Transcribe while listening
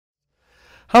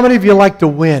How many of you like to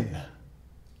win?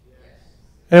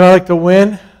 Anybody like to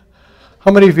win?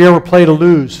 How many of you ever play to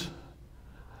lose?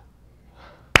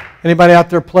 Anybody out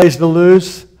there plays to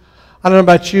lose? I don't know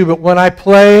about you, but when I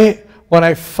play, when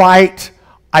I fight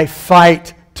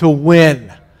to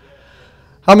win.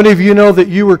 How many of you know that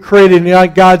you were created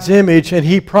in God's image and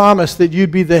He promised that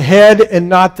you'd be the head and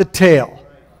not the tail?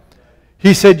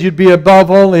 He said you'd be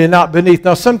above only and not beneath.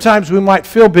 Now, sometimes we might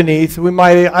feel beneath. We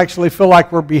might actually feel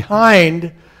like we're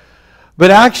behind. But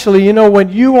actually, you know, when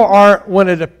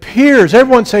it appears,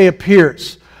 everyone say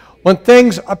appears. When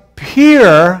things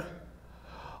appear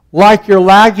like you're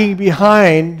lagging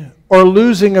behind or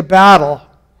losing a battle,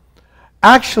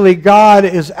 actually, God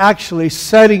is actually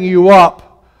setting you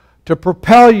up to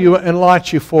propel you and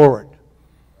launch you forward.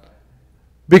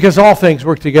 Because all things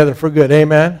work together for good.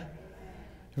 Amen?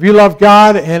 If you love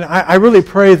God, and I really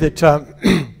pray that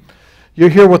you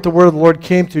hear what the word of the Lord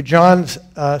came through John's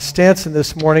Stanson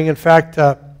this morning. In fact,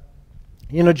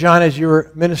 you know, John, as you were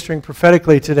ministering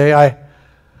prophetically today, I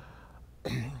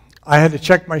had to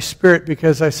check my spirit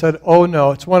because I said, oh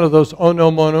no. It's one of those oh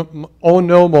no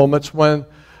moments when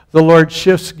the Lord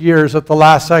shifts gears at the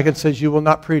last second and says, you will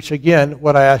not preach again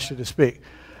what I asked you to speak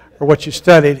or what you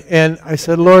studied. And I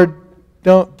said, Lord,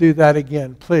 don't do that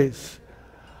again, please.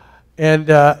 And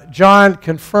John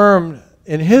confirmed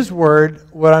in his word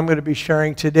what I'm going to be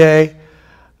sharing today.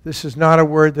 This is not a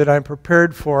word that I'm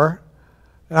prepared for.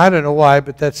 And I don't know why,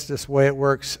 but that's just the way it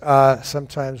works.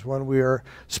 Sometimes when we are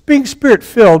being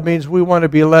Spirit-filled means we want to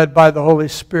be led by the Holy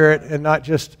Spirit and not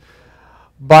just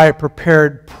by a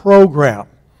prepared program.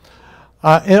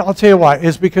 And I'll tell you why.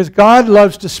 It's because God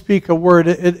loves to speak a word.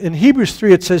 In Hebrews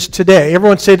 3 it says today.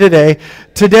 Everyone say today.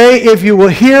 Today, if you will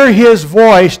hear His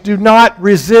voice, do not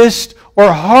resist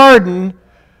or harden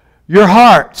your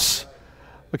hearts.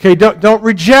 Okay, don't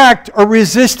reject or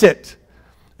resist it.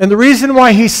 And the reason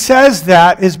why He says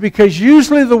that is because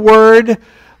usually the word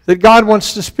that God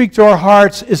wants to speak to our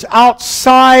hearts is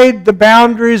outside the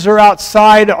boundaries or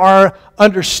outside our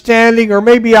understanding or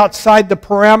maybe outside the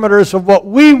parameters of what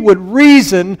we would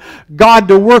reason God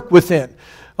to work within.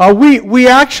 We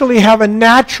actually have a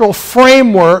natural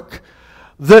framework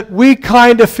that we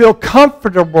kind of feel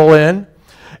comfortable in,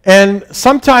 and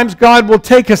sometimes God will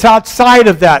take us outside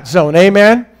of that zone.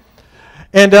 Amen?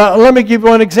 And let me give you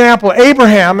one example.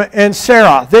 Abraham and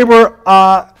Sarah, they were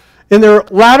in their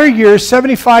latter years,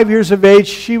 75 years of age.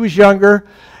 She was younger.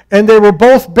 And they were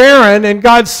both barren. And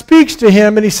God speaks to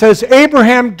him and He says,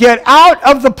 Abraham, get out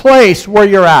of the place where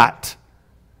you're at.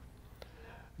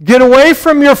 Get away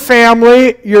from your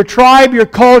family, your tribe, your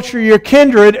culture, your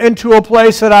kindred, into a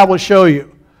place that I will show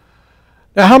you.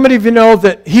 Now, how many of you know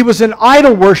that he was an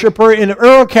idol worshiper in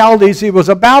Ur Chaldees? He was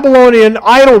a Babylonian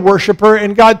idol worshiper,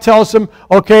 and God tells him,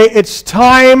 okay, it's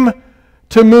time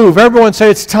to move. Everyone say,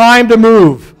 it's time to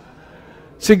move.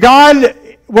 See, God,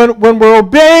 when we're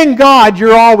obeying God,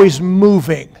 you're always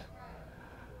moving.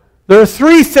 There are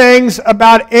three things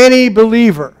about any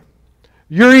believer.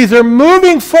 You're either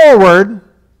moving forward,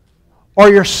 or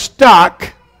you're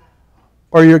stuck,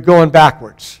 or you're going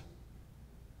backwards.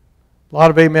 A lot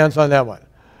of amens on that one.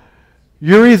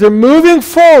 You're either moving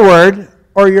forward,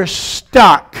 or you're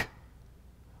stuck,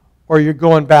 or you're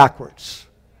going backwards.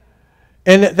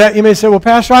 And that you may say, well,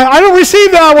 Pastor, I don't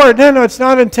receive that word. No, it's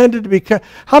not intended to be.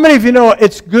 How many of you know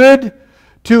it's good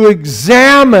to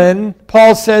examine,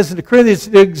 Paul says in the Corinthians,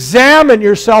 to examine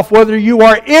yourself whether you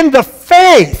are in the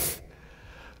faith.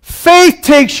 Faith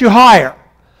takes you higher.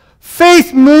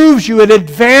 Faith moves you. It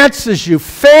advances you.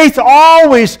 Faith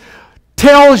always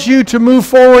tells you to move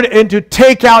forward and to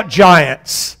take out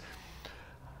giants.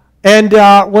 And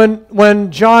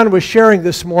when John was sharing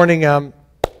this morning,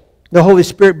 the Holy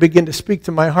Spirit began to speak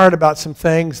to my heart about some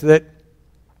things that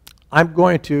I'm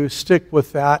going to stick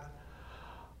with that,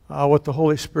 what the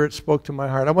Holy Spirit spoke to my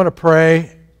heart. I want to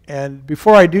pray, and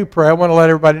before I do pray, I want to let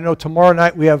everybody know tomorrow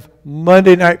night we have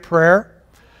Monday night prayer.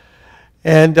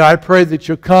 And I pray that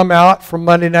you'll come out from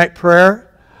Monday night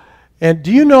prayer. And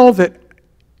do you know that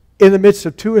in the midst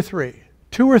of two or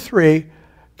three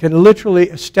can literally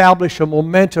establish a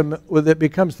momentum that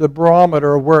becomes the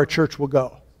barometer of where a church will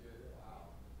go?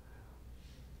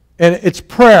 And it's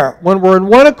prayer. When we're in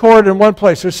one accord in one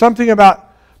place, there's something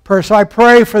about prayer. So I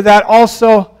pray for that.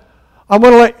 Also, I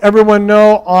want to let everyone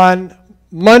know on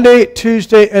Monday,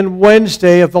 Tuesday, and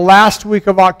Wednesday of the last week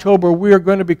of October, we are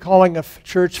going to be calling a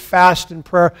church fast and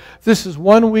prayer. This is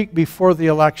 1 week before the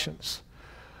elections.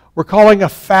 We're calling a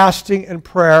fasting and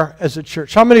prayer as a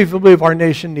church. How many of you believe our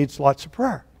nation needs lots of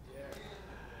prayer?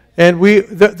 And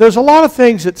there's a lot of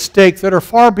things at stake that are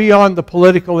far beyond the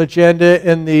political agenda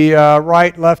and the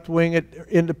right, left wing,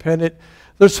 independent.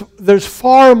 There's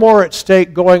far more at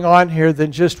stake going on here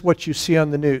than just what you see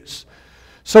on the news.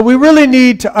 So we really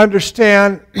need to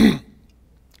understand,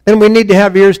 and we need to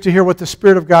have ears to hear what the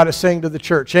Spirit of God is saying to the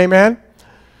church. Amen?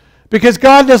 Because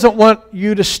God doesn't want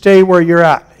you to stay where you're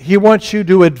at. He wants you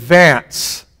to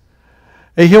advance.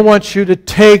 And He wants you to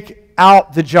take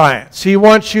out the giants. He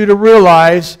wants you to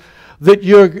realize that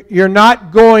you're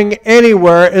not going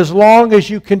anywhere as long as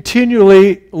you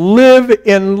continually live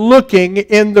in looking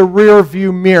in the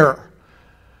rearview mirror.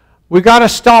 We got to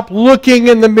stop looking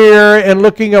in the mirror and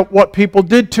looking at what people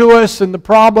did to us and the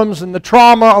problems and the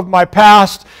trauma of my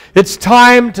past. It's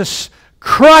time to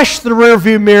crush the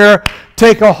rearview mirror,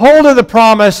 take a hold of the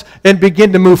promise, and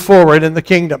begin to move forward in the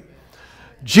kingdom.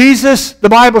 Jesus, the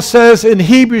Bible says in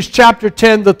Hebrews chapter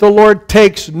 10 that the Lord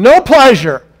takes no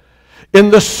pleasure in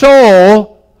the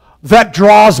soul that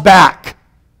draws back.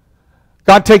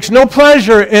 God takes no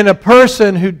pleasure in a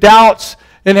person who doubts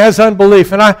and has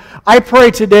unbelief. And I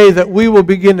pray today that we will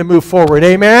begin to move forward.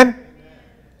 Amen?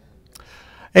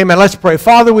 Amen. Let's pray.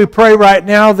 Father, we pray right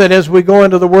now that as we go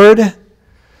into the Word,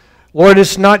 Lord,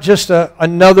 it's not just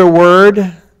another word.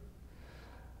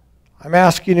 I'm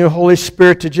asking you, Holy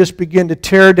Spirit, to just begin to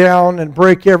tear down and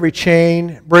break every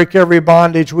chain, break every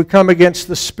bondage. We come against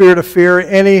the spirit of fear,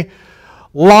 any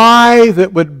lie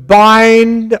that would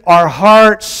bind our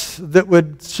hearts, that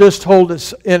would just hold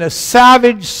us in a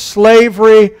savage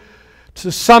slavery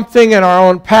to something in our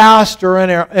own past or in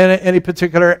any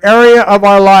particular area of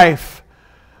our life.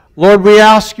 Lord, we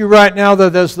ask you right now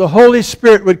that as the Holy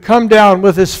Spirit would come down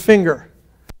with His finger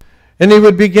and He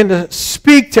would begin to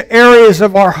speak to areas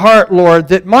of our heart, Lord,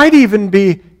 that might even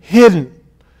be hidden,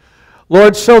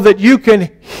 Lord, so that you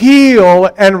can heal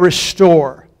and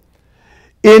restore.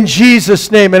 In Jesus'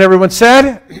 name. And everyone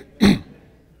said?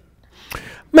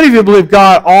 Many of you believe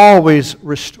God always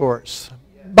restores.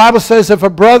 The Bible says if a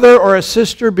brother or a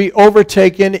sister be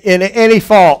overtaken in any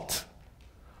fault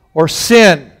or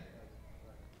sin.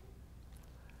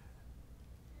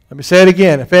 Let me say it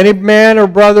again. If any man or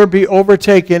brother be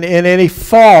overtaken in any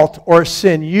fault or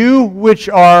sin, you which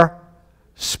are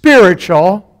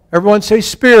spiritual, everyone say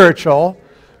spiritual.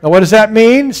 Now, what does that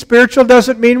mean? Spiritual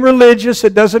doesn't mean religious.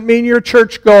 It doesn't mean you're a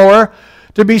churchgoer.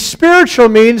 To be spiritual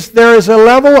means there is a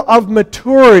level of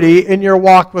maturity in your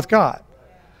walk with God.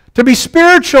 To be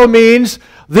spiritual means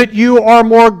that you are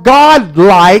more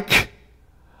God-like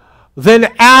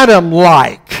than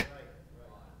Adam-like.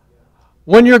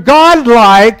 When you're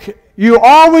God-like, you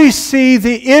always see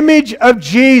the image of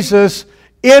Jesus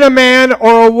in a man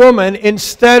or a woman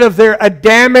instead of their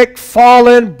Adamic,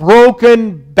 fallen,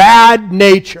 broken, bad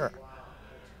nature.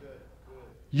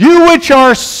 You which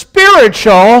are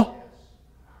spiritual,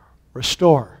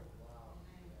 restore.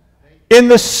 In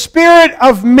the spirit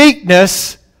of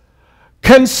meekness,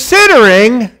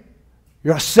 considering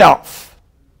yourself,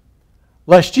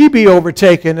 lest ye be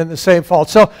overtaken in the same fault.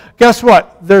 So, guess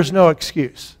what? There's no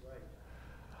excuse.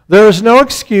 There is no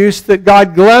excuse that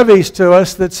God levies to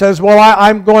us that says, well,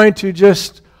 I'm going to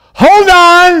just hold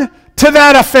on to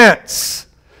that offense.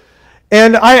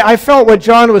 And I felt what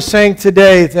John was saying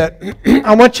today, that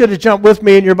I want you to jump with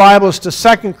me in your Bibles to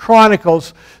 2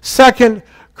 Chronicles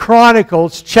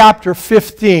chapter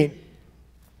 15.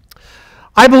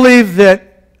 I believe that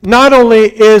not only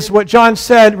is what John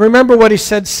said, remember what he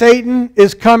said, Satan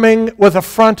is coming with a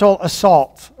frontal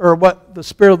assault, or what the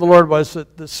Spirit of the Lord was,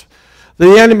 that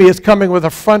the enemy is coming with a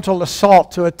frontal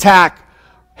assault to attack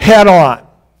head on.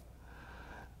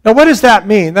 Now, what does that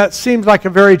mean? That seems like a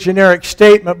very generic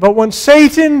statement, but when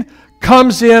Satan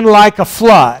comes in like a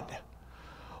flood,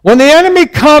 when the enemy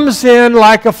comes in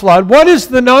like a flood, what is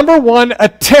the number one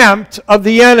attempt of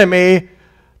the enemy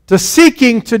to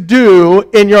seeking to do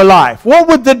in your life? What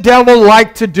would the devil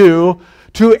like to do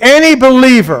to any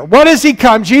believer? What does he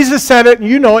come? Jesus said it, and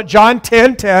you know it, John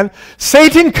 10:10.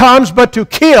 Satan comes but to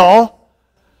kill,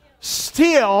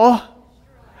 steal,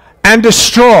 and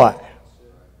destroy.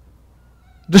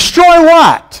 Destroy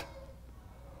what?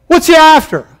 What's he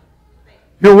after?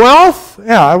 Your wealth?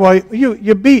 Yeah, well,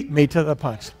 you beat me to the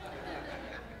punch.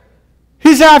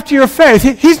 He's after your faith.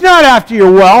 He's not after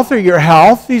your wealth or your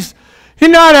health. He's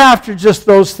not after just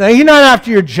those things. He's not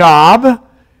after your job.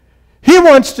 He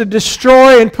wants to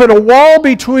destroy and put a wall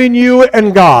between you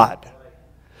and God.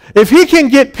 If he can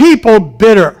get people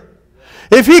bitter,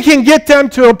 if he can get them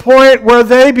to a point where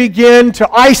they begin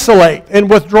to isolate and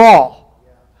withdraw,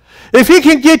 if he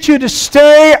can get you to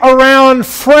stay around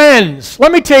friends,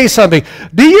 let me tell you something.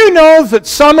 Do you know that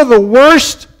some of the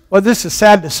worst, well, this is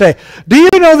sad to say, do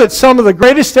you know that some of the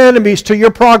greatest enemies to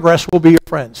your progress will be your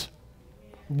friends?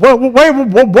 Whoa,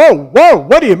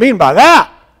 what do you mean by that?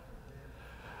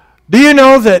 Do you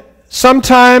know that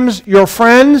sometimes your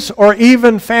friends or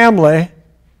even family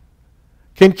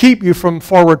can keep you from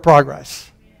forward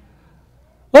progress.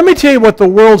 Let me tell you what the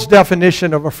world's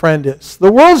definition of a friend is.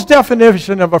 The world's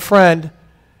definition of a friend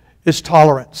is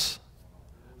tolerance.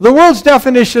 The world's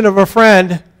definition of a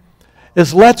friend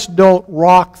is let's don't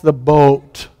rock the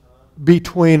boat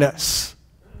between us.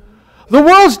 The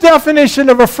world's definition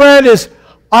of a friend is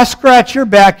I'll scratch your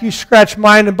back, you scratch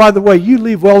mine, and by the way, you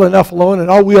leave well enough alone, and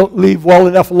I'll leave well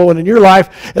enough alone in your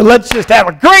life, and let's just have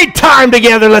a great time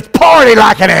together. Let's party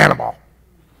like an animal.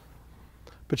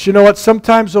 But you know what?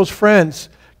 Sometimes those friends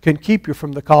can keep you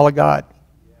from the call of God.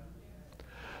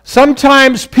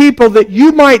 Sometimes people that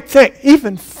you might think,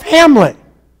 even family.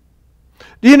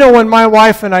 Do you know when my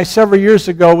wife and I several years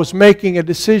ago was making a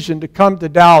decision to come to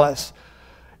Dallas,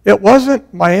 it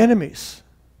wasn't my enemies.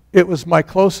 It was my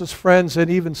closest friends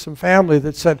and even some family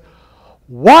that said,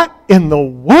 what in the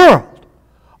world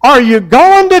are you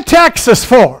going to Texas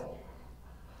for?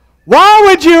 Why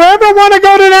would you ever want to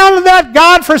go down to that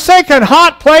God-forsaken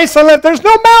hot place and live? There's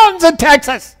no mountains in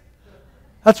Texas.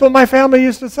 That's what my family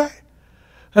used to say.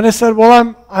 And I said,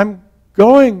 well, I'm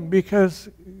going because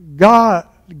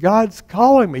God's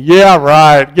calling me. Yeah,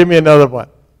 right. Give me another one.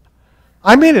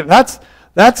 I mean it.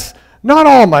 That's not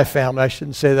all my family. I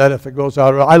shouldn't say that if it goes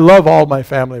out. I love all my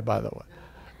family, by the way.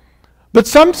 But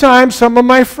sometimes some of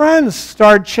my friends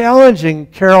started challenging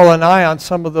Carol and I on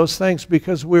some of those things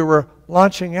because we were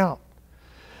launching out.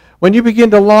 When you begin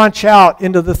to launch out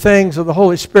into the things of the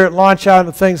Holy Spirit, launch out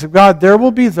into the things of God, there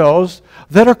will be those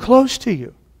that are close to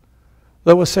you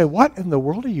that will say, what in the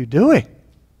world are you doing?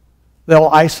 They'll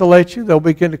isolate you. They'll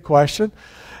begin to question.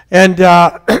 And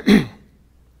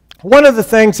one of the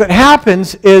things that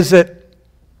happens is that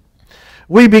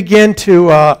we begin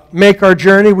to make our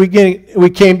journey. We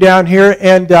came down here,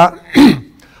 and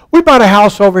we bought a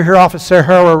house over here off of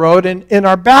Sahara Road. And in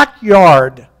our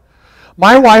backyard,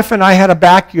 my wife and I had a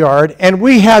backyard, and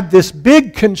we had this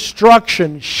big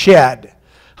construction shed.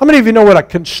 How many of you know what a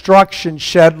construction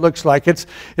shed looks like? It's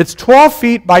 12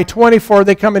 feet by 24.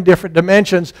 They come in different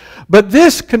dimensions. But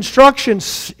this construction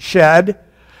shed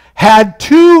had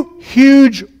two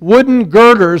huge wooden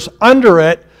girders under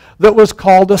it that was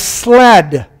called a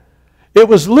sled. It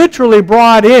was literally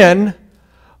brought in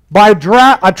by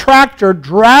a tractor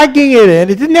dragging it in.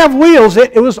 It didn't have wheels.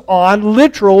 It was on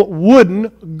literal wooden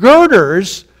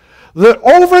girders that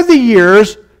over the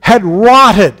years had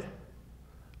rotted.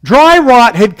 Dry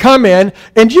rot had come in,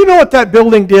 and you know what that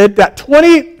building did? That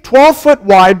 12-foot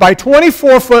wide by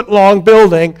 24-foot long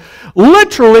building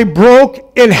literally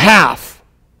broke in half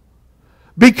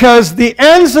because the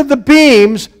ends of the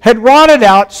beams had rotted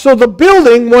out, so the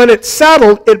building, when it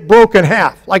settled, it broke in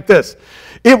half, like this.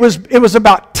 It was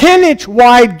about 10-inch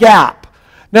wide gap.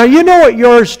 Now, you know what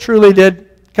yours truly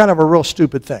did? Kind of a real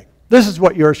stupid thing. This is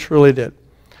what yours truly did.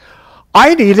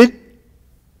 I needed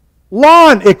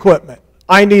lawn equipment.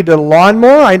 I needed a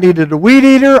lawnmower, I needed a weed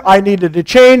eater, I needed a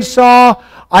chainsaw,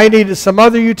 I needed some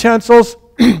other utensils.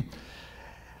 And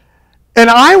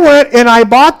I went and I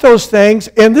bought those things,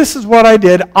 and this is what I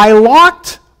did. I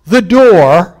locked the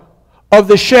door of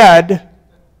the shed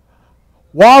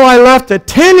while I left a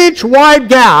 10-inch wide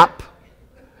gap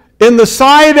in the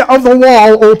side of the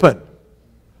wall open.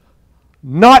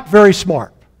 Not very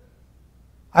smart.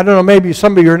 I don't know, maybe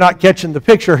some of you are not catching the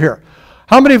picture here.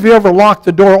 How many of you ever locked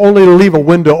the door only to leave a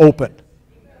window open?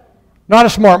 Not a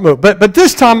smart move. But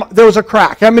this time there was a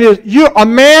crack. I mean, a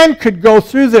man could go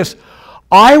through this.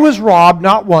 I was robbed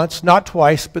not once, not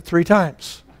twice, but 3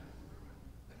 times.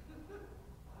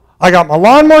 I got my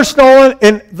lawnmower stolen,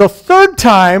 and the 3rd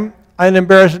time, an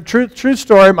embarrassing true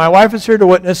story, my wife is here to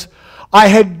witness, I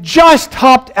had just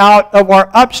hopped out of our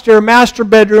upstairs master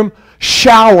bedroom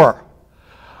shower.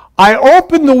 I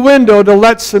opened the window to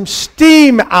let some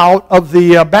steam out of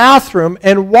the bathroom,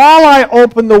 and while I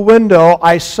opened the window,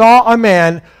 I saw a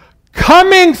man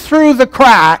coming through the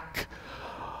crack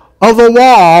of the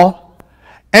wall,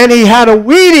 and he had a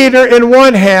weed eater in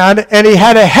one hand, and he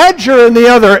had a hedger in the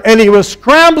other, and he was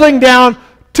scrambling down,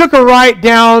 took a right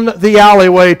down the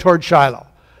alleyway toward Shiloh.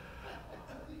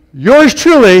 Yours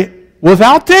truly,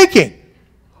 without thinking,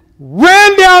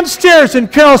 ran downstairs,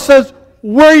 and Carol says,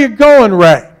 "Where are you going,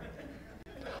 Ray?"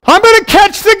 "I'm going to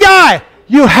catch the guy."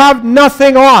 "You have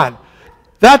nothing on."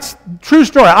 That's true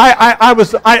story.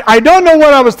 I don't know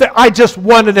what I was I just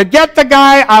wanted to get the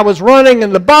guy. I was running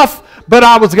in the buff, but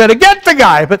I was going to get the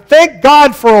guy. But thank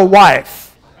God for a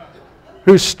wife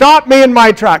who stopped me in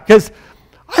my track, because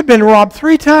I've been robbed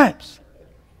 3 times.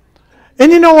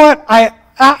 And you know what?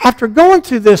 After going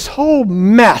through this whole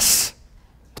mess,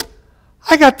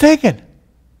 I got thinking.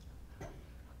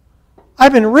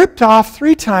 I've been ripped off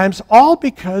 3 times, all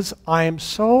because I am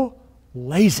so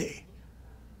lazy.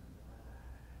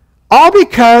 All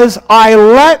because I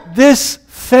let this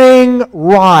thing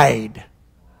ride.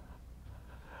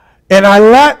 And I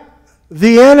let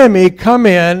the enemy come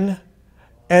in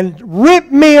and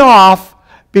rip me off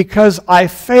because I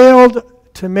failed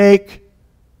to make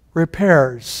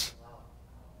repairs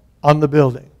on the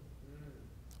building.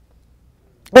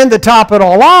 And to top it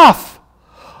all off,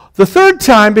 the 3rd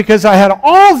time, because I had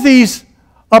all these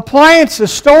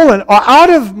appliances stolen out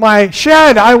of my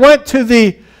shed, I went to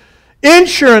the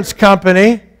insurance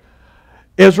company.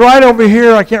 It was right over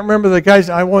here. I can't remember the guys.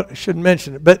 I shouldn't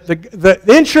mention it. But the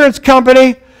insurance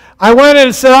company, I went in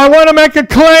and said, I want to make a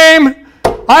claim.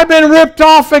 I've been ripped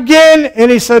off again.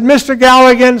 And he said, Mr.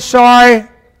 Galligan, sorry,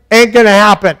 ain't going to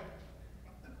happen.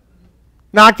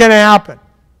 Not going to happen.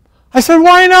 I said,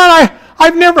 why not?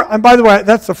 I've never, and by the way,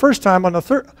 that's the first time. On the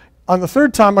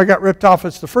 3rd time I got ripped off,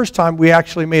 it's the first time we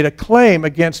actually made a claim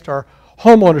against our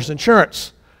homeowner's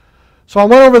insurance. So I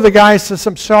went over to the guy and said,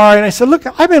 I'm sorry. And I said, look,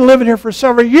 I've been living here for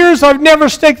several years. I've never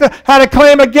had a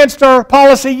claim against our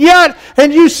policy yet.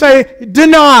 And you say,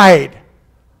 denied.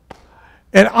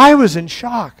 And I was in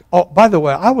shock. Oh, by the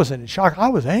way, I wasn't in shock. I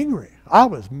was angry. I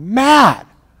was mad.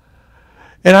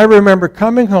 And I remember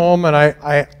coming home and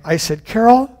I said,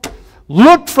 Carol,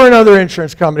 look for another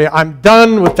insurance company. I'm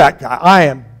done with that guy. I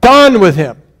am done with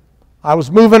him. I was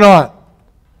moving on.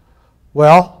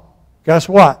 Well, guess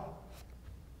what?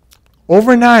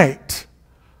 Overnight,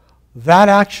 that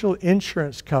actual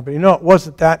insurance company, no, it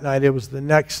wasn't that night, it was the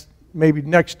next, maybe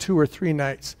next 2 or 3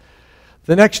 nights.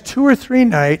 The next 2 or 3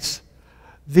 nights,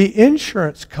 the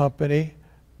insurance company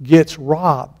gets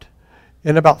robbed.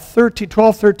 And about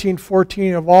 12, 13,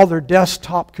 14 of all their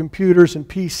desktop computers and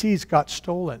PCs got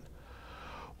stolen.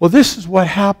 Well, this is what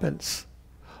happens.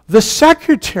 The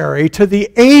secretary to the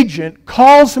agent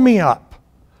calls me up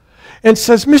and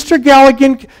says, Mr.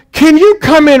 Galligan, can you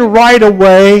come in right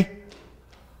away?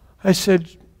 I said,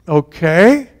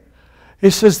 okay. He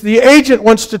says, the agent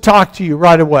wants to talk to you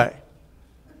right away.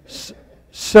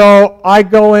 So I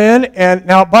go in, and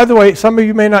now, by the way, some of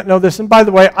you may not know this, and by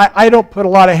the way, I don't put a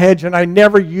lot of hedge, and I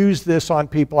never use this on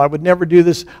people. I would never do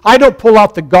this. I don't pull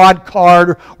out the God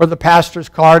card or the pastor's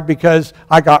card because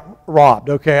I got robbed,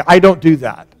 okay? I don't do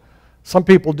that. Some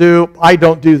people do. I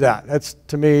don't do that. That's,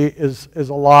 to me, is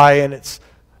a lie, and it's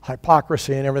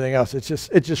hypocrisy and everything else. It's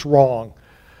just wrong.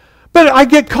 But I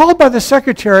get called by the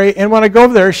secretary, and when I go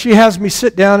over there, she has me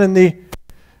sit down in the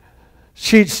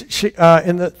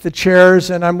the chairs,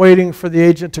 and I'm waiting for the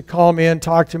agent to call me and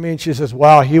talk to me, and she says,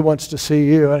 wow, he wants to see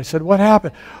you. And I said, what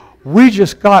happened? We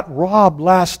just got robbed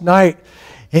last night,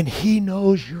 and he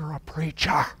knows you're a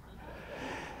preacher.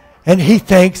 And he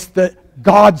thinks that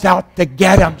God's out to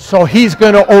get him, so he's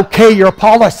going to okay your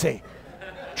policy.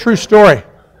 True story.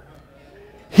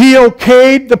 He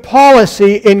okayed the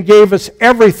policy and gave us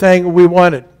everything we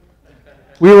wanted.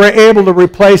 We were able to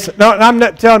replace it. Now, I'm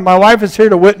not telling, my wife is here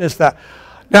to witness that.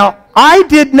 Now, I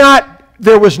did not,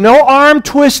 there was no arm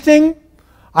twisting.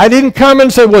 I didn't come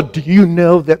and say, well, do you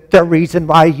know that the reason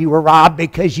why you were robbed?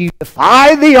 Because you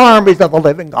defy the armies of the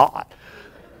living God.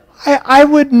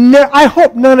 I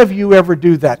hope none of you ever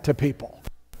do that to people.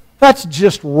 That's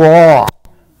just wrong.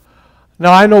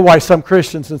 Now, I know why some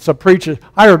Christians and some preachers,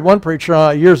 I heard one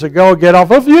preacher years ago get off,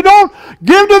 if you don't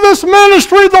give to this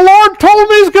ministry, the Lord told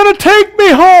me he's going to take me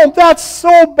home. That's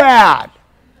so bad.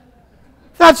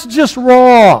 That's just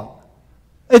wrong.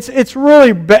 It's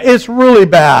really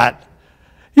bad.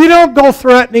 You don't go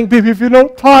threatening people. If you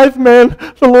don't tithe, man,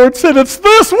 the Lord said, it's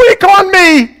this week on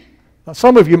me. Now,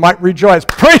 some of you might rejoice.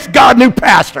 Praise God, new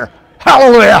pastor.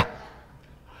 Hallelujah.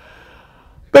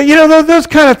 But, you know, those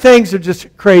kind of things are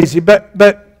just crazy. But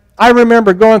I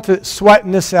remember going through,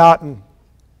 sweating this out, and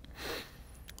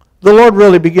the Lord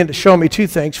really began to show me 2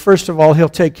 things. First of all, he'll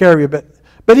take care of you.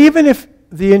 But even if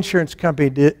the insurance company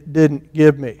didn't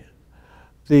give me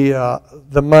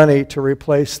the money to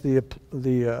replace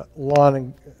the lawn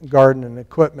and garden and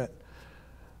equipment,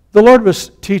 the Lord was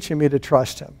teaching me to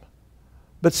trust him.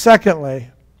 But secondly,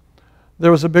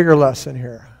 there was a bigger lesson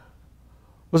here,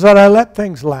 was that I let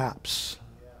things lapse.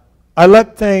 I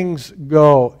let things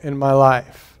go in my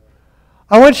life.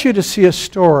 I want you to see a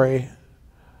story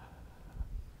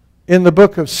in the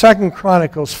book of 2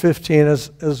 Chronicles 15.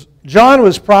 As John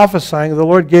was prophesying, the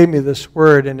Lord gave me this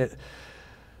word, and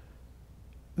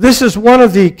this is one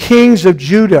of the kings of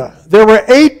Judah. There were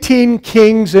 18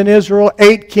 kings in Israel,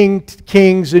 8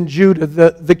 kings in Judah.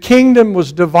 The kingdom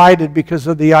was divided because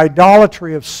of the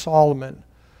idolatry of Solomon.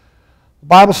 The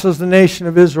Bible says the nation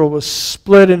of Israel was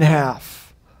split in half.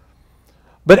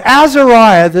 But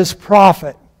Azariah, this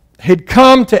prophet, he'd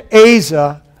come to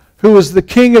Asa, who was the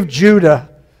king of Judah.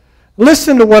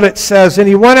 Listen to what it says. And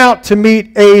he went out to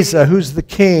meet Asa, who's the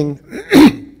king.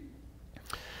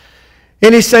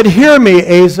 And he said, "Hear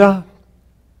me, Asa."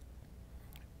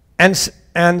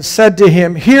 And said to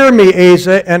him, "Hear me,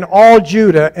 Asa, and all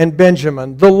Judah and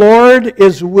Benjamin. The Lord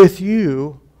is with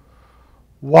you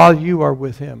while you are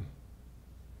with him."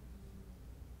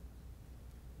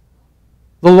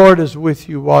 The Lord is with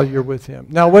you while you're with him.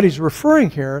 Now, what he's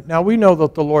referring here, now we know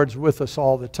that the Lord's with us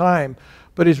all the time,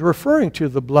 but he's referring to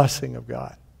the blessing of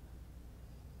God.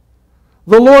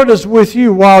 The Lord is with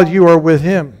you while you are with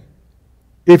him.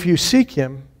 If you seek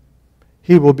him,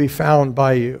 he will be found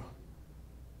by you.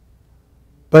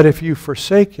 But if you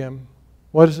forsake him,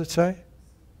 what does it say?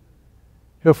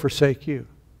 He'll forsake you.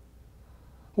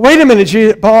 Wait a minute,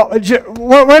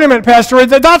 wait a minute, Pastor.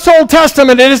 That's Old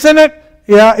Testament, isn't it?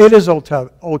 Yeah, it is Old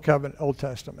Covenant, Old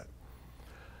Testament.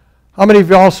 How many of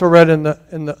you also read in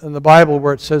the Bible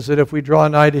where it says that if we draw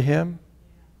nigh to him,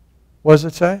 what does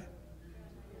it say?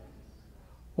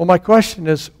 Well, my question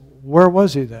is, where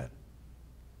was he then?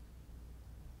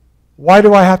 Why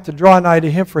do I have to draw nigh to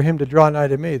him for him to draw nigh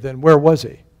to me? Then where was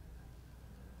he?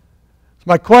 So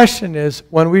my question is,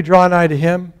 when we draw nigh to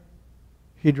him,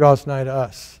 he draws nigh to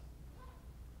us.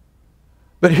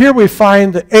 But here we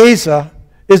find that Asa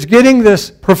is getting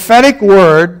this prophetic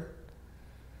word.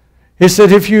 He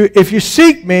said, if you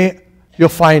seek me, you'll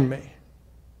find me.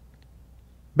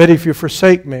 But if you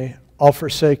forsake me, I'll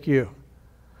forsake you.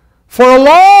 For a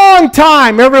long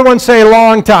time, everyone say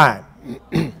long time.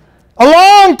 A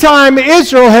long time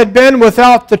Israel had been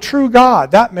without the true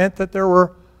God. That meant that there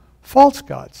were false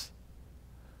gods.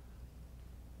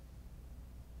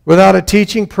 Without a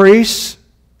teaching priest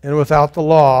and without the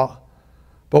law.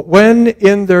 But when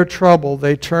in their trouble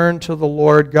they turned to the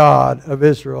Lord God of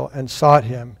Israel and sought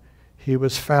him, he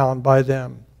was found by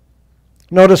them.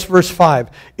 Notice verse 5.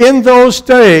 In those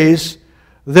days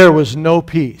there was no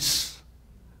peace.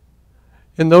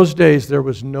 In those days there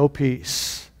was no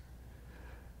peace.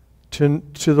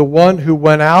 To the one who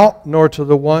went out, nor to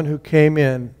the one who came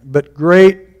in, but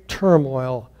great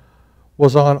turmoil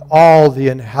was on all the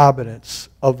inhabitants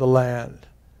of the land.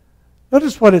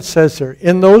 Notice what it says here.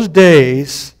 In those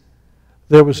days,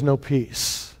 there was no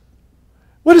peace.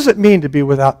 What does it mean to be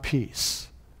without peace?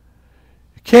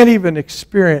 You can't even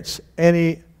experience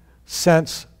any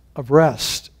sense of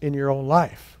rest in your own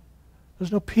life.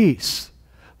 There's no peace.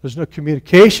 There's no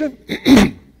communication.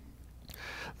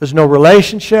 There's no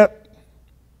relationship.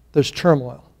 There's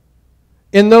turmoil.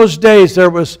 In those days, there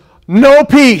was no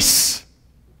peace.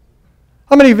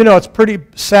 How many of you know it's pretty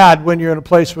sad when you're in a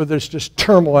place where there's just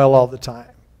turmoil all the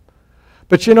time?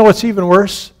 But you know what's even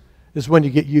worse is when you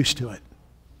get used to it.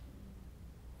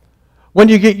 When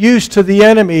you get used to the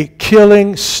enemy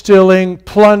killing, stealing,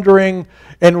 plundering,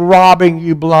 and robbing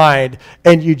you blind,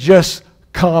 and you just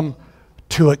come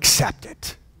to accept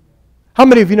it. How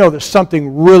many of you know there's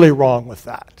something really wrong with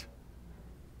that?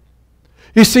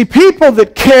 You see, people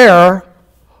that care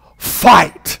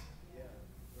fight.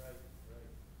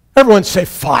 Everyone say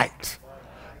fight.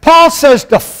 Paul says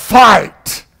to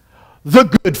fight the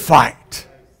good fight.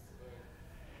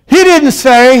 He didn't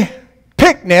say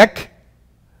picnic.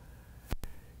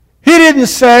 He didn't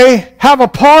say have a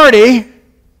party.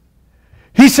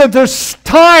 He said there's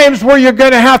times where you're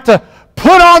going to have to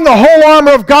put on the whole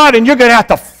armor of God and you're going to have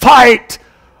to fight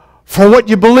for what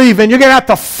you believe in. You're going to have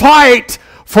to fight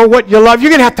for what you love.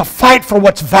 You're going to have to fight for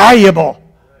what's valuable.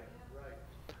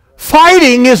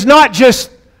 Fighting is not just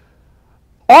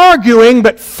arguing,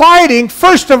 but fighting,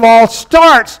 first of all,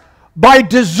 starts by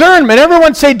discernment.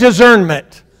 Everyone say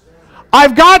discernment.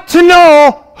 I've got to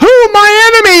know who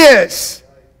my enemy is.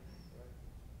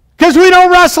 Because we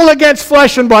don't wrestle against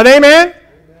flesh and blood. Amen?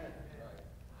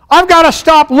 I've got to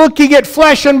stop looking at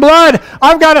flesh and blood.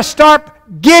 I've got to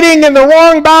start getting in the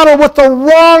wrong battle with the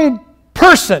wrong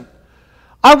person.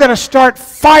 I'm going to start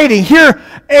fighting. Here,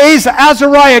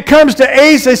 Azariah comes to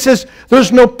Asa and says,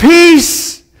 there's no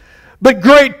peace, but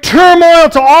great turmoil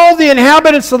to all the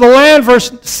inhabitants of the land.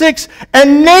 Verse 6,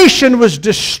 and nation was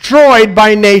destroyed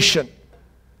by nation,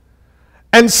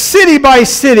 and city by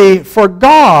city, for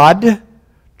God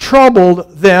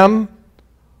troubled them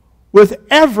with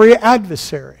every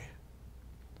adversary.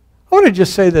 I want to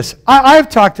just say this. I've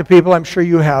talked to people, I'm sure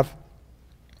you have.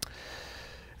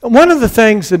 One of the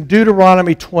things in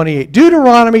Deuteronomy 28,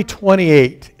 Deuteronomy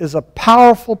 28 is a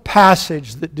powerful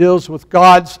passage that deals with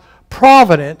God's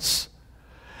providence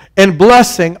and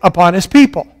blessing upon his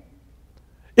people.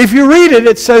 If you read it,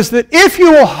 it says that if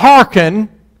you will hearken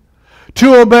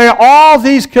to obey all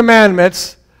these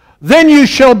commandments, then you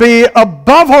shall be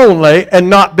above only and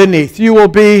not beneath. You will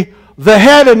be the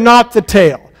head and not the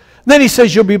tail. Then he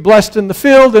says you'll be blessed in the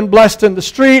field and blessed in the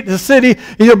street, the city.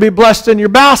 You'll be blessed in your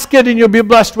basket, and you'll be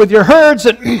blessed with your herds,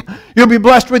 and you'll be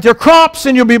blessed with your crops,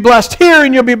 and you'll be blessed here,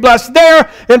 and you'll be blessed there,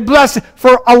 and blessed.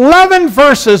 For 11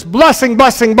 verses, blessing,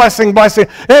 blessing, blessing, blessing.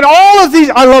 And all of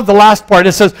these, I love the last part.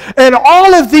 It says, and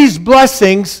all of these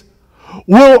blessings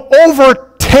will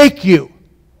overtake you.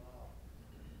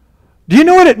 Do you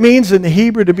know what it means in the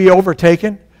Hebrew to be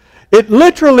overtaken? It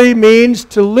literally means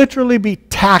to literally be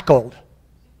tackled.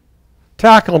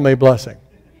 Tackle me, blessing.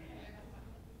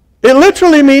 It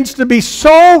literally means to be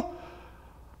so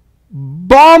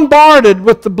bombarded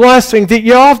with the blessing that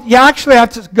you actually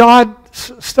have to, God,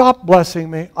 stop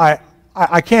blessing me.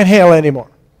 I can't handle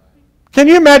anymore. Can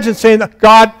you imagine saying that?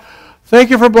 God, thank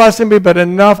you for blessing me, but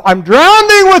enough. I'm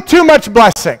drowning with too much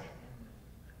blessing.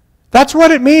 That's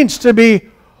what it means to be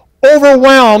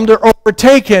overwhelmed or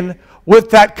overtaken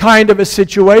with that kind of a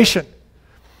situation.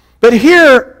 But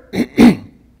here,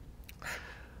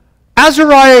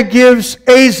 Azariah gives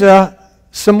Asa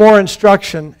some more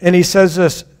instruction, and he says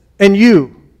this, and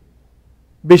you,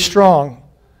 be strong,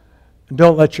 and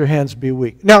don't let your hands be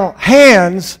weak. Now,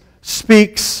 hands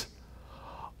speaks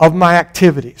of my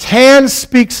activities. Hands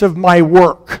speaks of my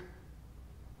work.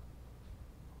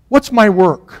 What's my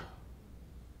work?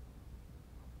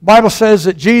 The Bible says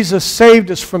that Jesus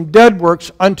saved us from dead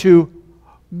works unto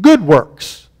good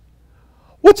works.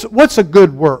 What's a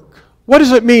good work? What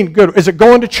does it mean, good? Is it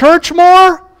going to church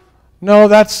more? No,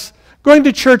 going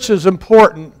to church is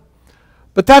important,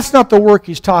 but that's not the work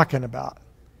he's talking about.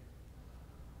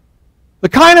 The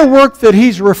kind of work that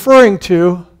he's referring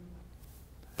to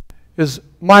is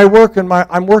my work, and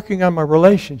I'm working on my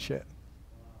relationship.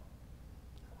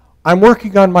 I'm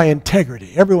working on my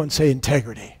integrity. Everyone say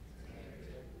integrity.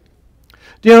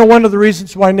 Do you know one of the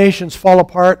reasons why nations fall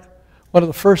apart? One of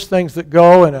the first things that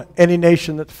go in any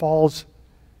nation that falls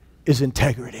is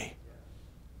integrity.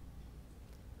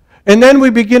 And then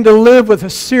we begin to live with a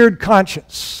seared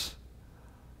conscience.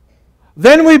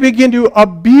 Then we begin to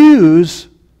abuse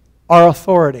our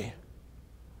authority.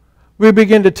 We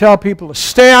begin to tell people to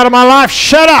stay out of my life,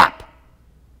 shut up.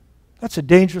 That's a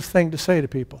dangerous thing to say to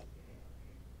people.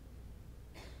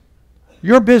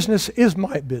 Your business is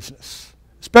my business,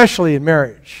 especially in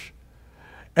marriage.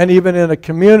 And even in a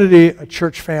community, a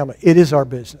church family, it is our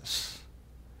business.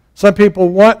 Some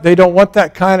people they don't want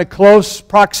that kind of close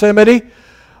proximity,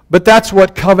 but that's what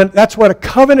a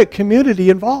covenant community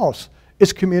involves,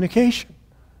 is communication.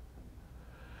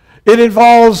 It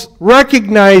involves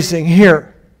recognizing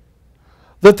here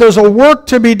that there's a work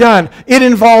to be done. It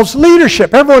involves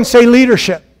leadership. Everyone say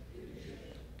leadership.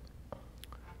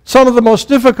 Some of the most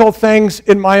difficult things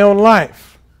in my own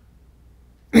life.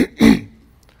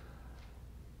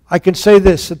 I can say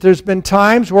this, that there's been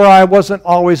times where I wasn't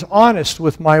always honest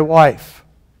with my wife.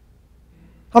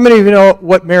 How many of you know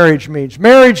what marriage means?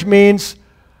 Marriage means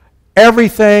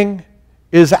everything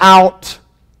is out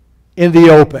in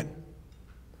the open.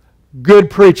 Good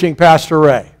preaching, Pastor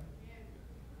Ray.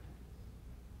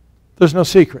 There's no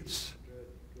secrets.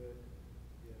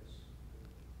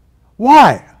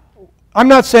 Why? I'm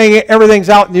not saying everything's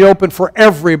out in the open for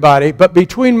everybody, but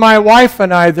between my wife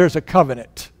and I, there's a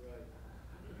covenant.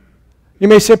 You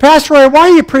may say, Pastor Ray, why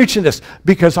are you preaching this?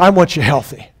 Because I want you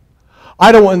healthy.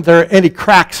 I don't want there any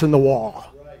cracks in the wall.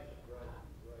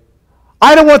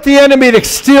 I don't want the enemy to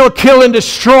steal, kill, and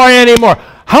destroy anymore.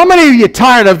 How many of you are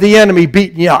tired of the enemy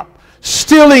beating you up,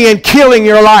 stealing and killing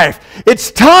your life? It's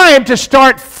time to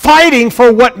start fighting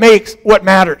for what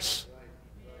matters.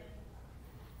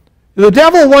 The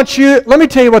devil wants you, let me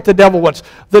tell you what the devil wants.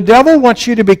 The devil wants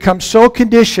you to become so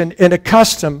conditioned and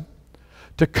accustomed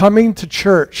to coming to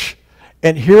church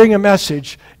and hearing a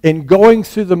message and going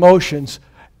through the motions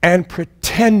and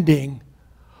pretending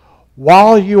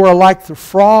while you are like the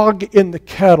frog in the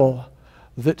kettle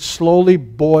that slowly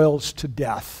boils to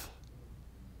death.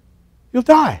 You'll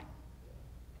die.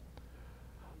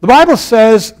 The Bible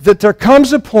says that there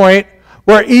comes a point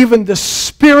where even the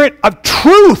Spirit of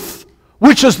truth,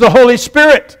 which is the Holy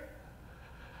Spirit,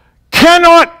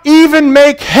 cannot even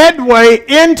make headway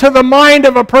into the mind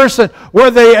of a person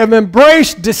where they have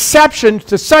embraced deception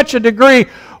to such a degree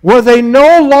where they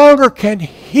no longer can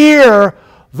hear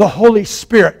the Holy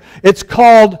Spirit. It's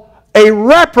called a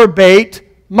reprobate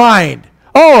mind.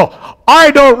 Oh,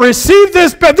 I don't receive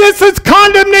this, but this is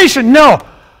condemnation. No.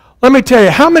 Let me tell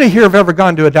you, how many here have ever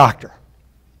gone to a doctor?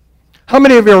 How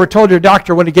many of you ever told your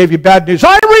doctor when he gave you bad news,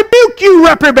 I rebuke you,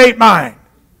 reprobate mind.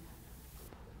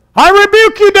 I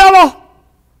rebuke you, devil.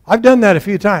 I've done that a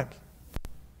few times.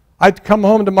 I'd come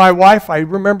home to my wife. I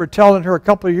remember telling her a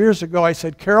couple of years ago, I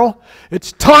said, Carol,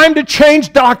 it's time to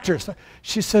change doctors.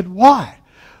 She said, why?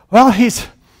 Well, he's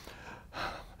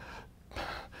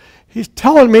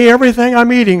telling me everything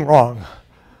I'm eating wrong.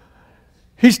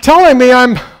 He's telling me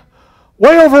I'm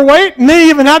way overweight, and they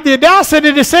even had the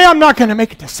audacity to say I'm not going to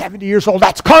make it to 70 years old.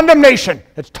 That's condemnation.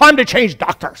 It's time to change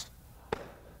doctors.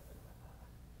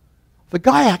 The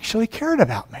guy actually cared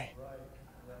about me.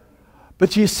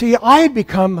 But you see, I had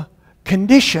become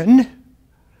conditioned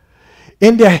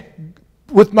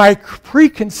with my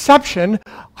preconception,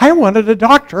 I wanted a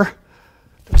doctor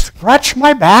to scratch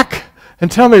my back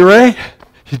and tell me, Ray,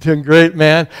 you're doing great,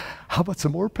 man. How about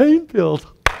some more pain pills?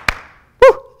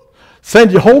 Woo!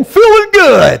 Send you home feeling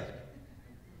good.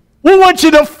 We want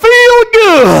you to feel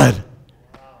good.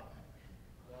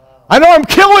 I know I'm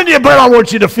killing you, but I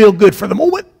want you to feel good for the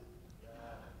moment.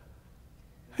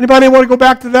 Anybody want to go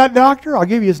back to that doctor? I'll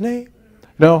give you his name.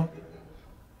 No.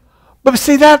 But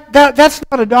see, that's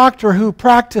not a doctor who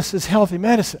practices healthy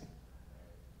medicine.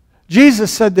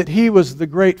 Jesus said that he was the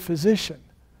great physician.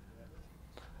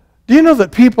 Do you know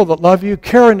that people that love you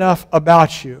care enough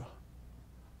about you?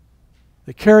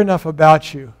 They care enough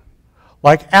about you,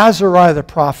 like Azariah the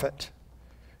prophet,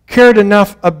 cared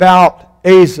enough about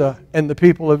Asa and the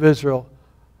people of Israel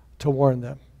to warn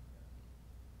them.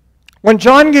 When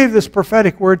John gave this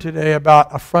prophetic word today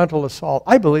about a frontal assault,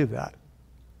 I believe that.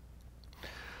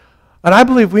 And I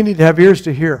believe we need to have ears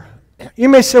to hear. You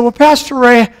may say, well, Pastor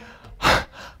Ray,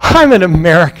 I'm an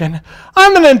American.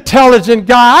 I'm an intelligent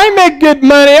guy. I make good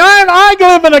money. I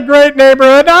live in a great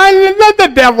neighborhood.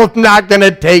 The devil's not going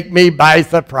to take me by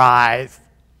surprise.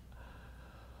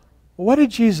 What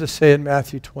did Jesus say in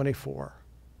Matthew 24?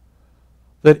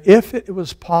 That if it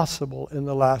was possible in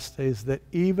the last days that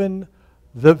even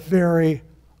the very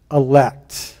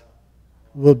elect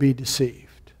will be deceived.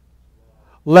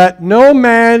 Let no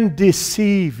man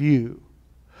deceive you.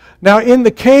 Now, in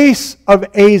the case of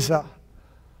Asa,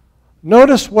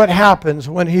 notice what happens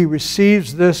when he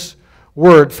receives this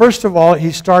word. First of all,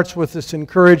 he starts with this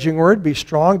encouraging word, be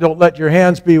strong, don't let your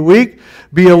hands be weak,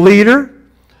 be a leader.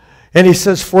 And he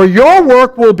says, for your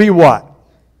work will be what?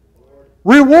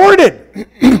 Rewarded.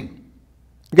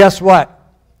 Guess what?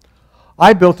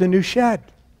 I built a new shed.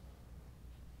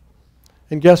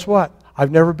 And guess what? I've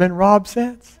never been robbed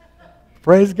since.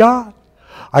 Praise God.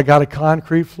 I got a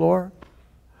concrete floor.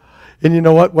 And you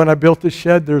know what? When I built this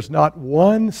shed, there's not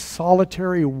one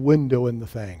solitary window in the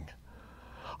thing.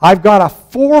 I've got a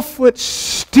 4-foot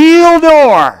steel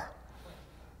door.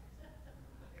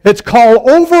 It's called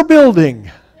overbuilding.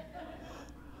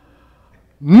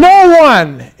 No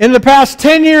one in the past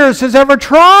 10 years has ever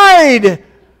tried.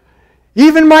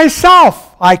 Even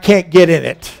myself, I can't get in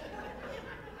it.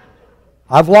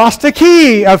 I've lost a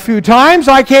key a few times.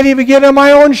 I can't even get in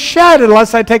my own shed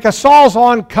unless I take a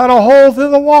sawzall and cut a hole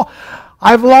through the wall.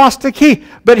 I've lost a key.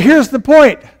 But here's the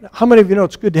point. How many of you know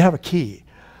it's good to have a key?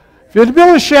 If you're going to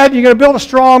build a shed, you're going to build a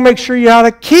strong, make sure you have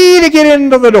a key to get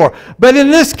into the door. But in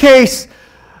this case,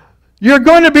 you're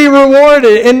going to be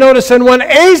rewarded. And notice, and when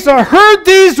Asa heard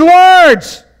these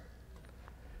words,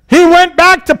 he went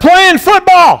back to playing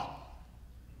football.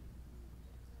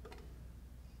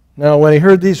 Now, when he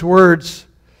heard these words,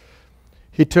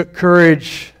 he took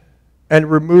courage and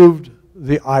removed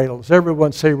the idols.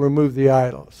 Everyone say, remove the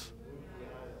idols.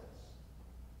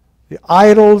 The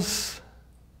idols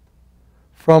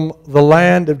from the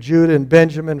land of Judah and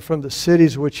Benjamin, from the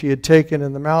cities which he had taken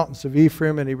in the mountains of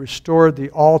Ephraim, and he restored the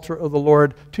altar of the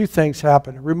Lord. Two things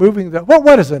happened. Removing the...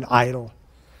 What is an idol?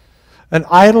 An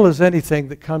idol is anything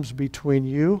that comes between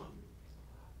you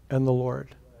and the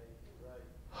Lord.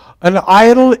 An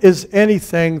idol is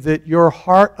anything that your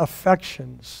heart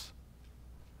affections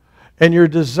and your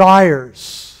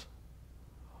desires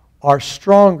are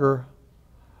stronger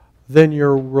than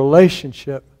your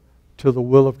relationship to the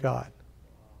will of God.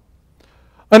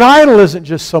 An idol isn't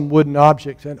just some wooden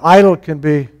object. An idol can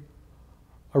be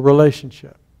a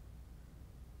relationship.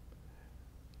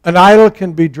 An idol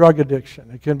can be drug addiction.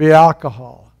 It can be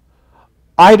alcohol.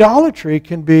 Idolatry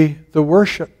can be the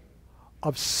worship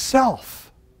of self.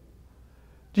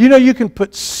 Do you know you can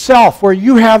put self where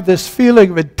you have this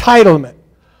feeling of entitlement?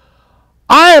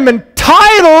 I am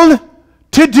entitled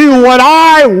to do what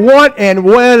I want and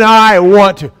when I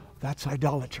want to. That's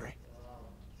idolatry.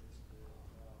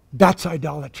 That's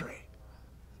idolatry.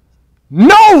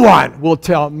 No one will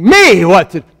tell me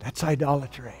what to do. That's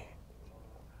idolatry.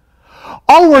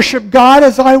 I'll worship God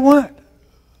as I want.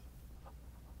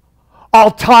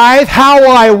 I'll tithe how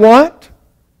I want.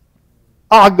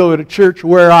 I'll go to church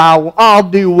where I'll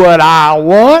do what I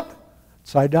want.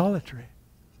 It's idolatry.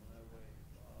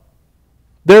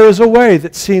 There is a way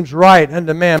that seems right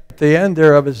unto man, but the end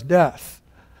thereof is death.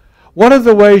 One of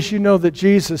the ways you know that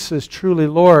Jesus is truly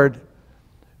Lord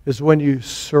is when you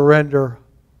surrender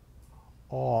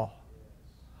all.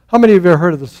 How many of you have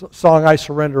heard of the song, I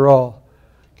Surrender All?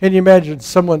 Can you imagine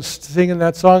someone singing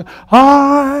that song?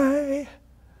 I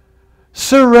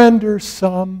surrender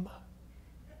some.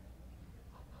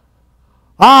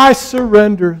 I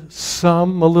surrender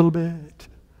some a little bit.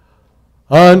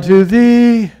 Unto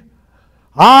thee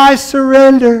I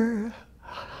surrender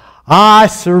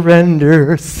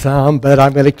some, but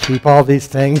I'm going to keep all these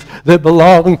things that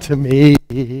belong to me.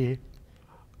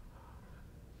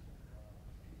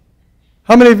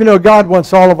 How many of you know God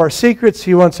wants all of our secrets?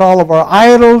 He wants all of our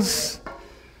idols.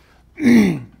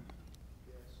 Years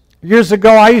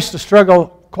ago, I used to struggle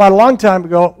quite a long time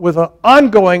ago with an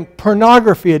ongoing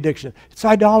pornography addiction. It's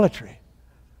idolatry.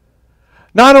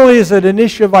 Not only is it an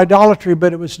issue of idolatry,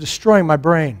 but it was destroying my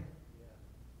brain.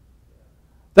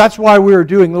 That's why we were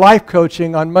doing life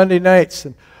coaching on Monday nights,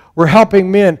 and we're helping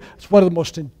men. It's one of the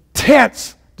most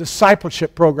intense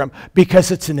discipleship programs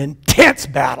because it's an intense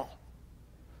battle.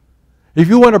 If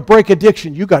you want to break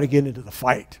addiction, you got to get into the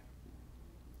fight.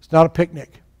 It's not a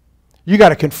picnic. You got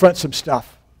to confront some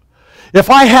stuff. If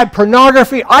I had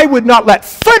pornography, I would not let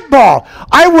football,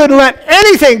 I wouldn't let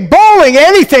anything, bowling,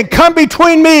 anything come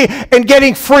between me and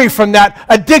getting free from that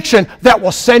addiction that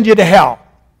will send you to hell.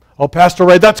 Oh, Pastor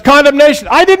Ray, that's condemnation.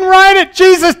 I didn't write it.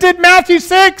 Jesus did, Matthew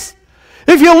 6.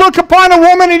 If you look upon a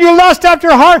woman and you lust after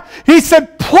her heart, he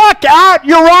said, pluck out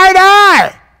your right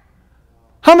eye.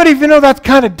 How many of you know that's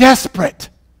kind of desperate?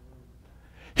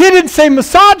 He didn't say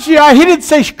massage the eye. He didn't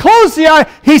say close the eye.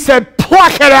 He said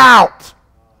pluck it out.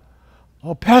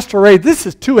 Oh, Pastor Ray, this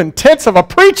is too intense of a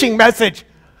preaching message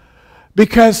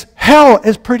because hell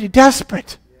is pretty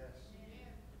desperate.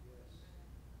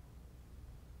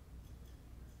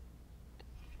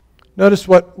 Notice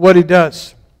what he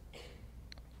does.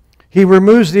 He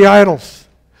removes the idols.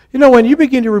 You know, when you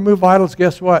begin to remove idols,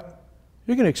 guess what?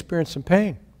 You're going to experience some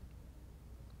pain.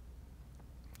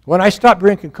 When I stopped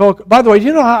drinking Coke, by the way,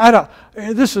 you know,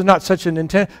 this is not such an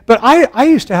intense, but I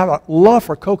used to have a love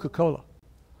for Coca-Cola.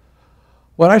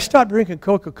 When I stopped drinking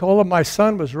Coca-Cola, my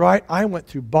son was right. I went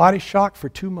through body shock for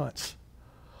 2 months.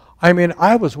 I mean,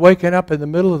 I was waking up in the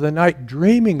middle of the night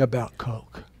dreaming about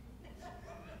Coke.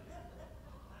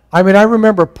 I mean, I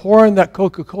remember pouring that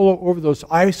Coca-Cola over those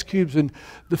ice cubes and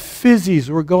the fizzies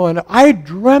were going. I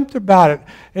dreamt about it.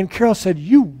 And Carol said,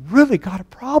 you really got a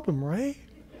problem, Ray.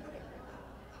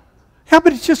 Yeah,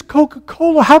 but it's just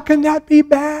Coca-Cola. How can that be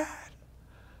bad?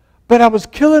 But I was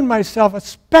killing myself,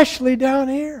 especially down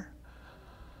here.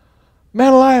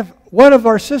 Man alive, one of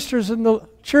our sisters in the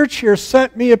church here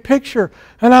sent me a picture,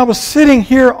 and I was sitting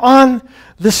here on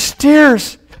the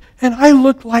stairs, and I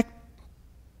looked like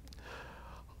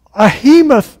a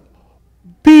behemoth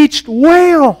beached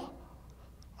whale.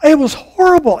 It was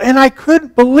horrible, and I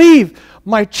couldn't believe.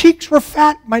 My cheeks were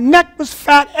fat, my neck was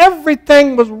fat,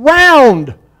 everything was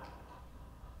round.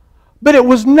 But it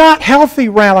was not healthy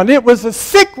round. It was a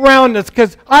sick roundness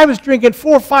because I was drinking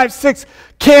 4, 5, 6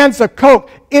 cans of Coke.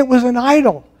 It was an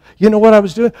idol. You know what I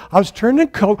was doing? I was turning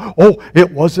Coke. Oh,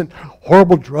 it wasn't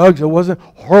horrible drugs. It wasn't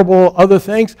horrible other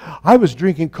things. I was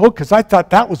drinking Coke because I thought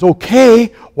that was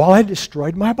okay while I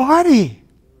destroyed my body.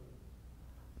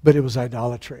 But it was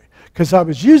idolatry because I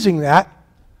was using that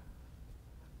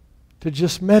to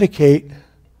just medicate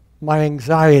my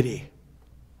anxiety.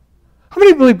 How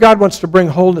many believe God wants to bring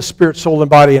wholeness, spirit, soul, and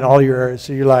body in all your areas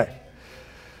of your life?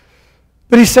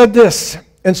 But he said this,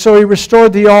 and so he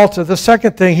restored the altar. The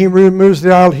second thing, he removes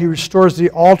the idol. He restores the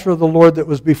altar of the Lord that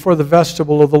was before the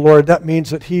vestibule of the Lord. That means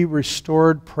that he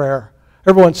restored prayer.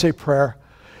 Everyone say prayer.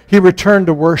 He returned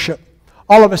to worship.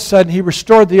 All of a sudden, he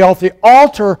restored the altar. The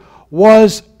altar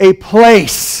was a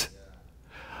place.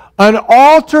 An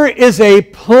altar is a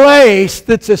place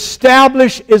that's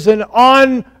established as an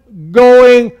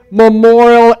ongoing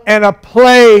memorial and a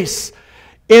place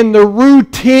in the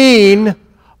routine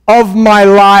of my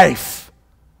life.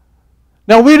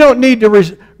 Now, we don't need to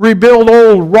rebuild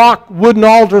old rock wooden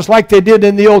altars like they did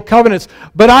in the old covenants,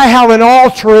 but I have an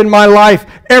altar in my life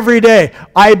every day.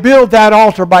 I build that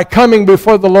altar by coming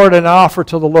before the Lord and I offer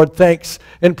to the Lord thanks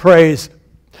and praise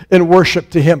and worship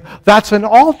to Him. That's an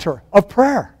altar of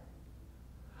prayer.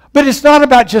 But it's not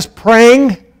about just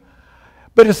praying.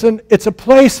 But it's a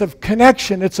place of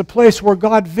connection. It's a place where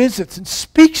God visits and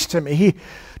speaks to me. He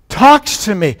talks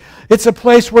to me. It's a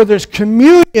place where there's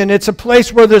communion. It's a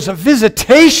place where there's a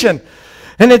visitation.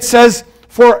 And it says,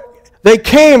 for they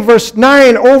came, verse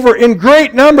 9, over in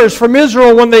great numbers from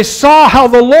Israel when they saw how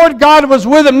the Lord God was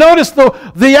with them. Notice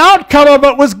the outcome of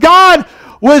it was God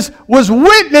was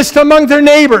witnessed among their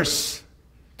neighbors.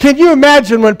 Can you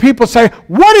imagine when people say,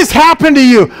 what has happened to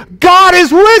you? God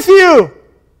is with you.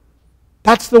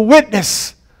 That's the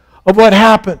witness of what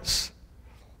happens.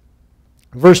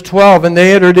 Verse 12, and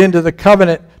they entered into the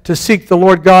covenant to seek the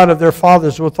Lord God of their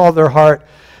fathers with all their heart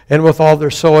and with all their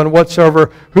soul, and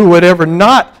whatsoever who would ever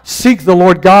not seek the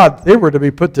Lord God, they were to be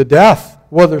put to death,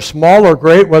 whether small or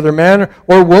great, whether man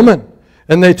or woman.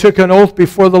 And they took an oath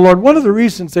before the Lord. One of the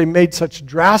reasons they made such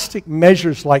drastic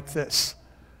measures like this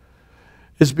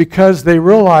is because they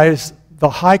realized the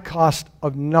high cost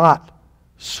of not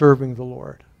serving the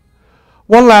Lord.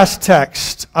 One last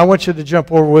text. I want you to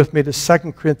jump over with me to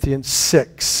 2 Corinthians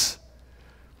 6.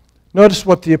 Notice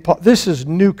what this is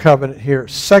New Covenant here.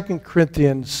 2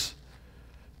 Corinthians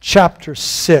chapter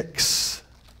 6.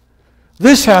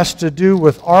 This has to do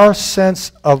with our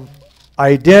sense of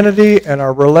identity and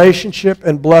our relationship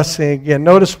and blessing again.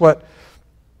 Notice what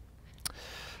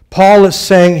Paul is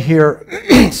saying here,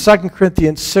 2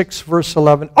 Corinthians 6, verse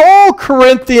 11. Oh,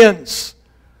 Corinthians,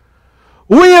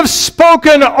 we have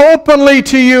spoken openly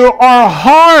to you. Our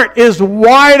heart is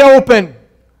wide open.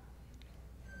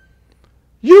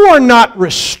 You are not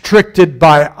restricted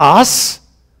by us,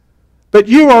 but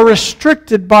you are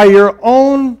restricted by your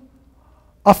own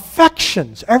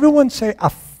affections. Everyone say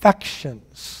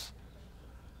affections.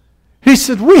 He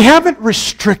said, we haven't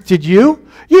restricted you.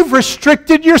 You've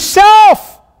restricted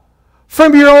yourself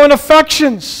from your own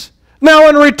affections. Now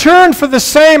in return for the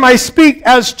same I speak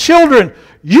as children.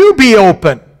 You be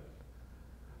open.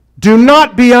 Do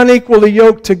not be unequally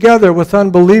yoked together with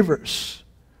unbelievers.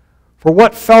 For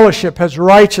what fellowship has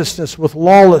righteousness with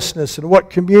lawlessness, and what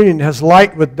communion has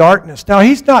light with darkness? Now,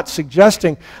 he's not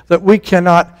suggesting that we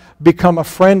cannot become a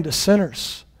friend to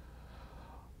sinners.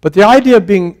 But the idea of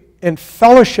being in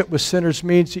fellowship with sinners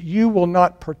means that you will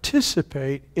not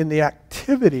participate in the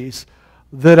activities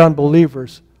that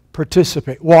unbelievers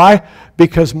participate. Why?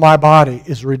 Because my body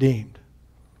is redeemed.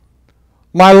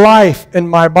 My life and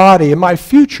my body and my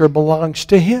future belongs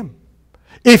to Him.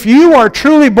 If you are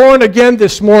truly born again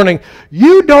this morning,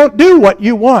 you don't do what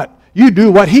you want. You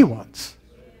do what He wants.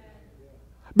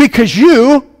 Because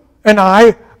you and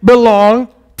I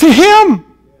belong to Him.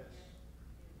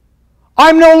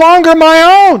 I'm no longer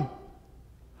my own.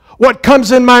 What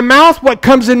comes in my mouth, what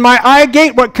comes in my eye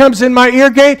gate, what comes in my ear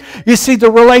gate, you see the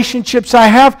relationships I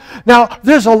have. Now,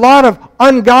 there's a lot of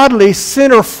ungodly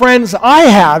sinner friends I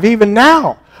have, even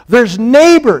now. There's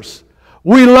neighbors.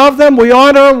 We love them, we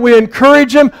honor them, we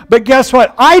encourage them, but guess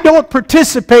what? I don't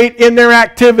participate in their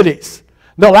activities.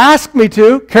 They'll ask me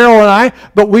to, Carol and I,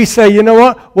 but we say, you know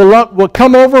what? We'll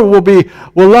come over,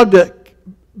 we'll love to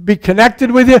be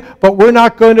connected with you, but we're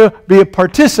not going to be a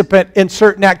participant in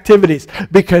certain activities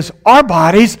because our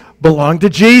bodies belong to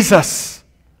Jesus.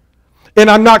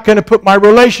 And I'm not going to put my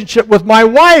relationship with my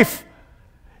wife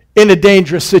in a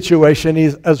dangerous situation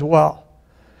as well.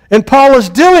 And Paul is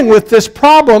dealing with this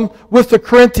problem with the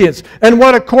Corinthians. And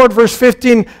what accord, verse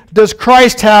 15, does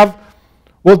Christ have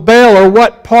with Baal? Or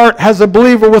what part has a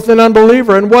believer with an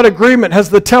unbeliever? And what agreement has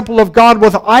the temple of God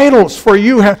with idols? For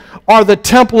you are the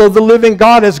temple of the living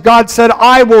God. As God said,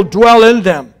 I will dwell in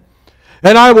them,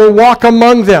 and I will walk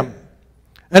among them,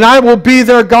 and I will be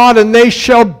their God, and they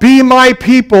shall be my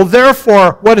people.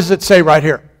 Therefore, what does it say right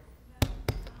here?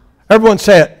 Everyone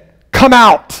say it. Come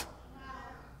out.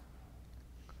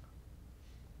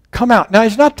 Come out. Now,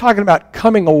 he's not talking about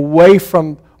coming away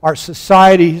from our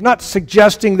society. He's not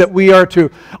suggesting that we are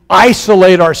to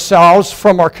isolate ourselves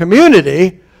from our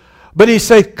community, but he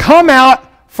says, come out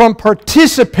from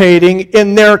participating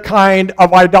in their kind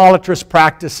of idolatrous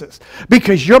practices,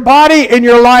 because your body and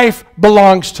your life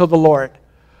belongs to the Lord.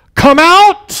 Come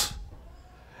out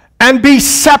and be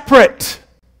separate,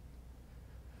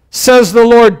 says the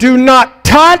Lord. Do not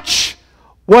touch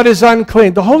what is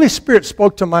unclean. The Holy Spirit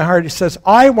spoke to my heart. He says,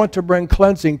 I want to bring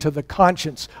cleansing to the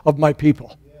conscience of my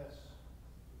people.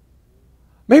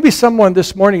 Maybe someone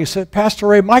this morning said, Pastor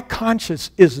Ray, my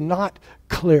conscience is not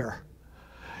clear.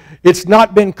 It's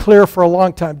not been clear for a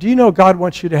long time. Do you know God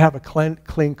wants you to have a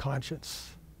clean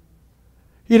conscience?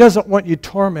 He doesn't want you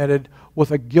tormented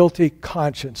with a guilty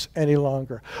conscience any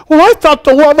longer. Well, I thought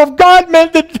the love of God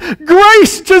meant that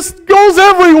grace just goes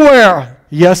everywhere.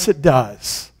 Yes, it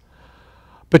does.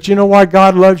 But you know why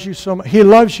God loves you so much? He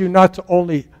loves you not to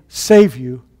only save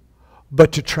you,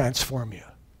 but to transform you.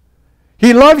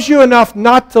 He loves you enough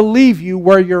not to leave you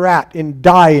where you're at and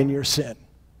die in your sin.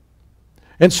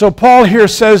 And so Paul here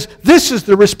says, this is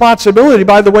the responsibility,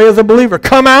 by the way, of the believer.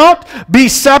 Come out, be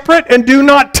separate, and do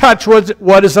not touch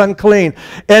what is unclean.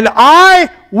 And I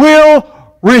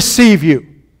will receive you.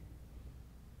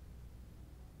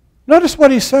 Notice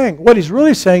what he's saying. What he's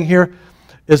really saying here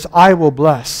is, I will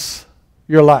bless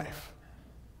your life.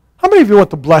 How many of you want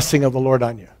the blessing of the Lord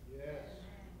on you? Yes.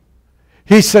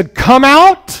 He said, come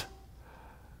out,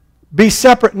 be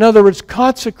separate. In other words,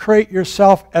 consecrate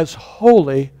yourself as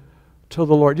holy to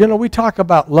the Lord. You know, we talk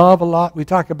about love a lot. We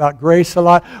talk about grace a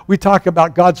lot. We talk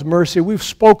about God's mercy. We've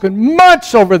spoken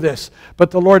much over this. But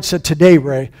the Lord said, today,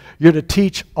 Ray, you're to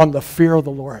teach on the fear of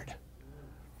the Lord.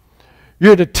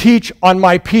 You're to teach on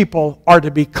my people are to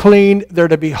be clean, they're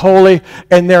to be holy,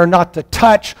 and they're not to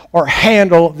touch or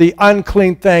handle the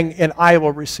unclean thing, and I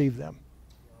will receive them.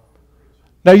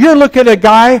 Now you're looking at a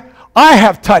guy, I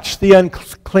have touched the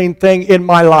unclean thing in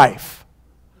my life.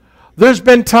 There's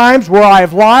been times where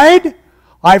I've lied,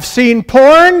 I've seen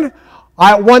porn.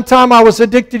 One time I was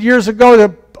addicted years ago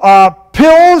to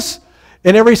pills,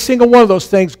 and every single one of those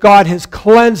things, God has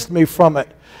cleansed me from it.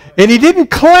 And He didn't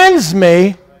cleanse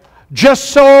me just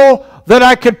so that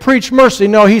I could preach mercy.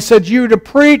 No, He said you to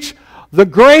preach the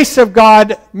grace of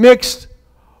God mixed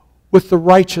with the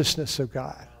righteousness of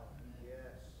God.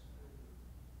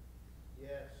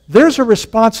 There's a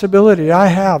responsibility I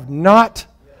have not.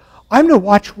 I'm to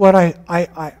watch what I'm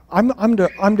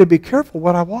to be careful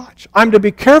what I watch. I'm to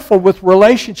be careful with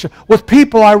relationship, with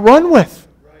people I run with.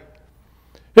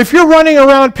 If you're running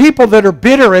around people that are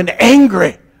bitter and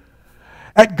angry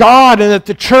at God and at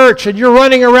the church, and you're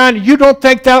running around and you don't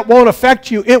think that won't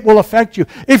affect you, it will affect you.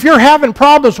 If you're having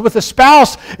problems with a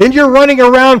spouse and you're running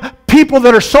around people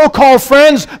that are so-called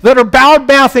friends that are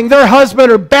bad-mouthing their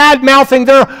husband or bad-mouthing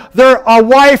their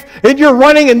wife, and you're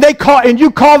running and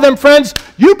you call them friends,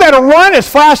 you better run as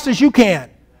fast as you can,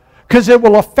 because it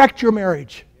will affect your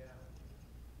marriage.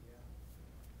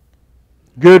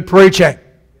 Good preaching.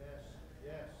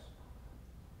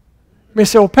 You may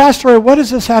say, well, Pastor, what does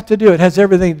this have to do? It has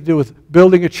everything to do with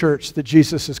building a church that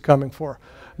Jesus is coming for.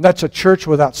 And that's a church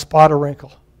without spot or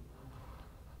wrinkle.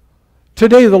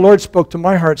 Today, the Lord spoke to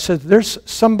my heart, said, there's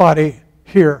somebody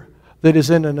here that is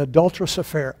in an adulterous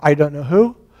affair. I don't know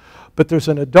who, but there's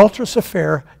an adulterous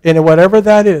affair, and whatever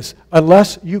that is,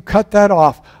 unless you cut that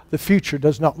off, the future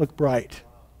does not look bright.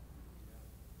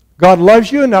 God loves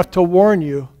you enough to warn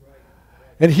you.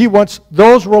 And He wants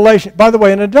those relations. By the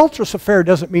way, an adulterous affair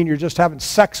doesn't mean you're just having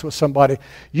sex with somebody.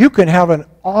 You can have an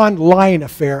online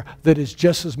affair that is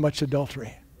just as much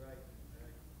adultery.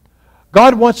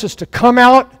 God wants us to come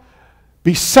out,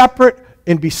 be separate,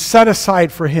 and be set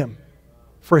aside for Him,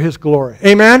 for His glory.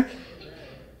 Amen?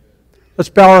 Let's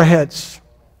bow our heads.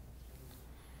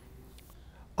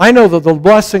 I know that the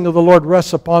blessing of the Lord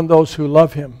rests upon those who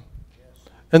love Him.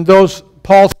 And those,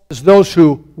 Paul says, those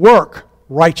who work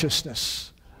righteousness.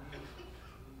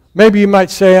 Maybe you might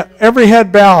say, every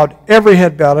head bowed, every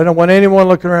head bowed. I don't want anyone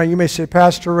looking around. You may say,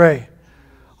 Pastor Ray,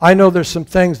 I know there's some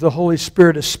things the Holy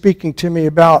Spirit is speaking to me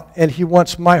about, and He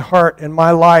wants my heart and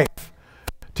my life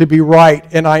to be right.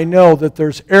 And I know that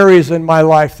there's areas in my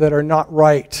life that are not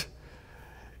right.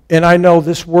 And I know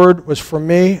this word was for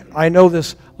me. I know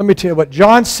this. Let me tell you what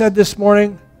John said this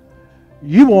morning.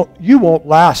 You won't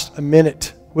last a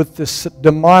minute with this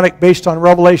demonic, based on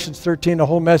Revelation 13, the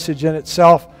whole message in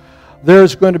itself.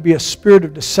 There's going to be a spirit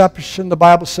of deception, the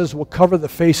Bible says, will cover the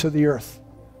face of the earth.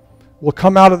 Will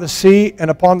come out of the sea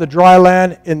and upon the dry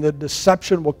land, and the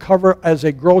deception will cover as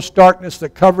a gross darkness that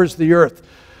covers the earth.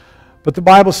 But the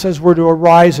Bible says we're to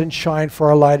arise and shine, for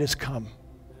our light has come.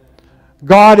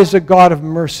 God is a God of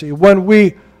mercy. When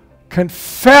we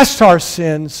confess our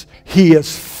sins, He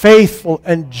is faithful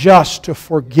and just to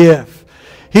forgive.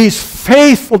 He's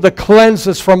faithful to cleanse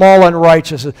us from all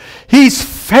unrighteousness. He's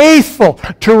faithful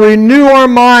to renew our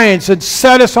minds and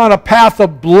set us on a path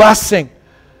of blessing.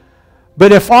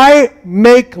 But if I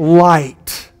make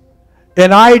light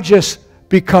and I just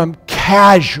become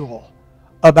casual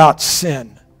about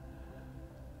sin,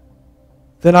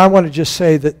 then I want to just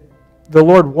say that the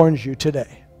Lord warns you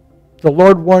today. The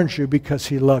Lord warns you because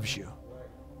He loves you.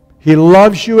 He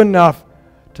loves you enough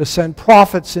to send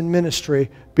prophets in ministry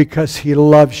because He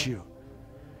loves you.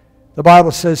 The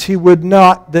Bible says He would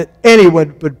not that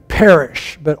anyone would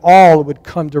perish, but all would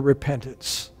come to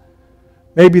repentance.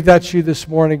 Maybe that's you this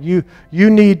morning. You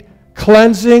need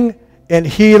cleansing and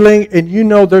healing, and you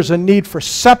know there's a need for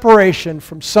separation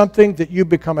from something that you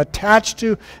become attached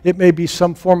to. It may be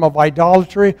some form of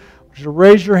idolatry. Just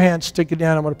raise your hand, stick it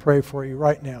down. I'm going to pray for you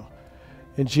right now.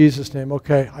 In Jesus' name.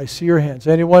 Okay, I see your hands.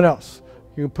 Anyone else?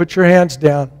 You can put your hands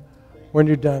down when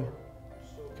you're done.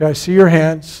 Okay, I see your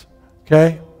hands.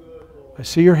 Okay, I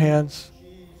see your hands.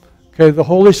 Okay, the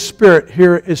Holy Spirit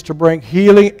here is to bring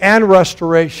healing and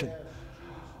restoration.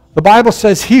 The Bible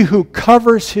says, he who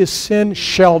covers his sin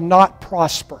shall not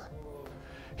prosper.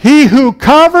 He who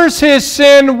covers his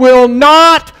sin will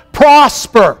not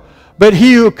prosper, but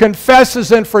he who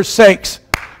confesses and forsakes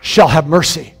shall have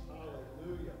mercy.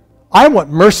 I want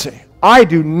mercy. I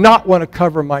do not want to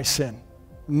cover my sin.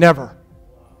 Never.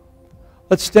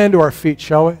 Let's stand to our feet,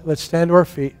 shall we? Let's stand to our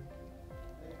feet.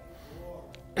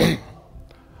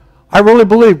 I really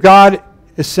believe God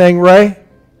is saying, Ray,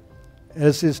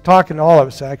 as he's talking to all of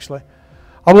us actually,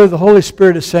 I believe the Holy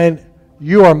Spirit is saying,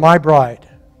 you are my bride.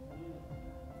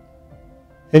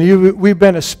 And we've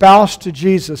been espoused to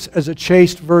Jesus as a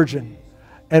chaste virgin,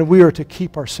 and we are to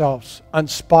keep ourselves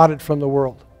unspotted from the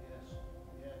world.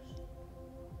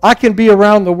 I can be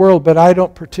around the world, but I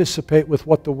don't participate with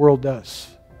what the world does.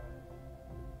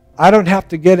 I don't have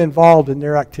to get involved in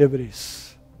their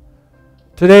activities.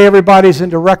 Today everybody's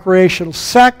into recreational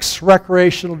sex,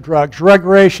 recreational drugs,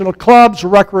 recreational clubs,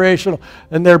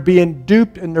 and they're being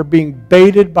duped and they're being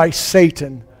baited by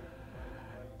Satan.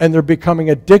 And they're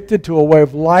becoming addicted to a way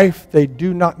of life they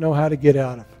do not know how to get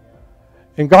out of.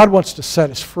 And God wants to set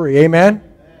us free. Amen?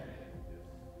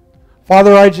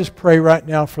 Father, I just pray right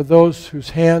now for those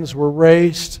whose hands were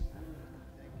raised.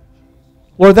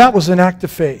 Lord, that was an act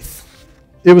of faith.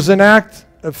 It was an act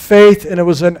of faith, and it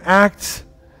was an act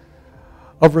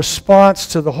of response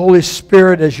to the Holy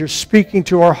Spirit as you're speaking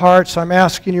to our hearts. I'm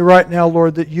asking you right now,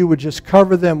 Lord, that you would just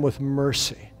cover them with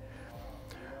mercy.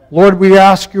 Lord, we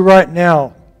ask you right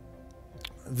now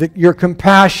that your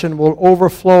compassion will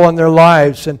overflow on their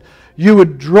lives, and you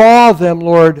would draw them,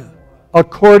 Lord,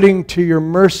 according to your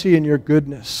mercy and your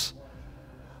goodness.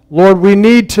 Lord, we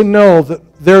need to know that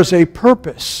there's a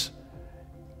purpose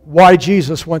why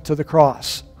Jesus went to the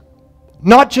cross.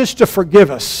 Not just to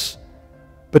forgive us,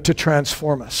 but to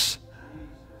transform us.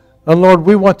 And Lord,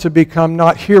 we want to become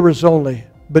not hearers only,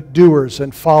 but doers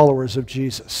and followers of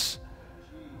Jesus.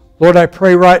 Lord, I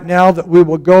pray right now that we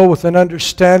will go with an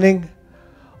understanding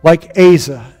like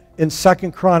Asa in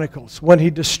 2 Chronicles, when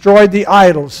he destroyed the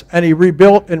idols and he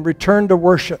rebuilt and returned to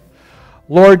worship.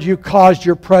 Lord, you caused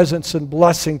your presence and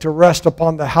blessing to rest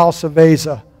upon the house of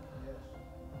Asa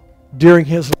during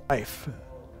his life.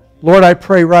 Lord, I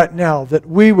pray right now that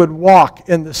we would walk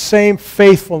in the same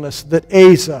faithfulness that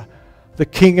Asa, the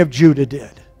king of Judah,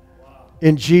 did.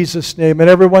 In Jesus' name. And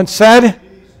everyone said,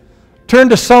 turn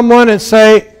to someone and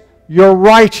say, you're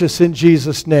righteous in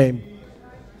Jesus' name.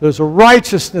 There's a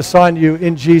righteousness on you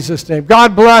in Jesus' name.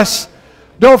 God bless.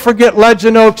 Don't forget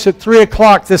Legend Oaks at 3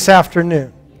 o'clock this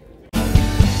afternoon.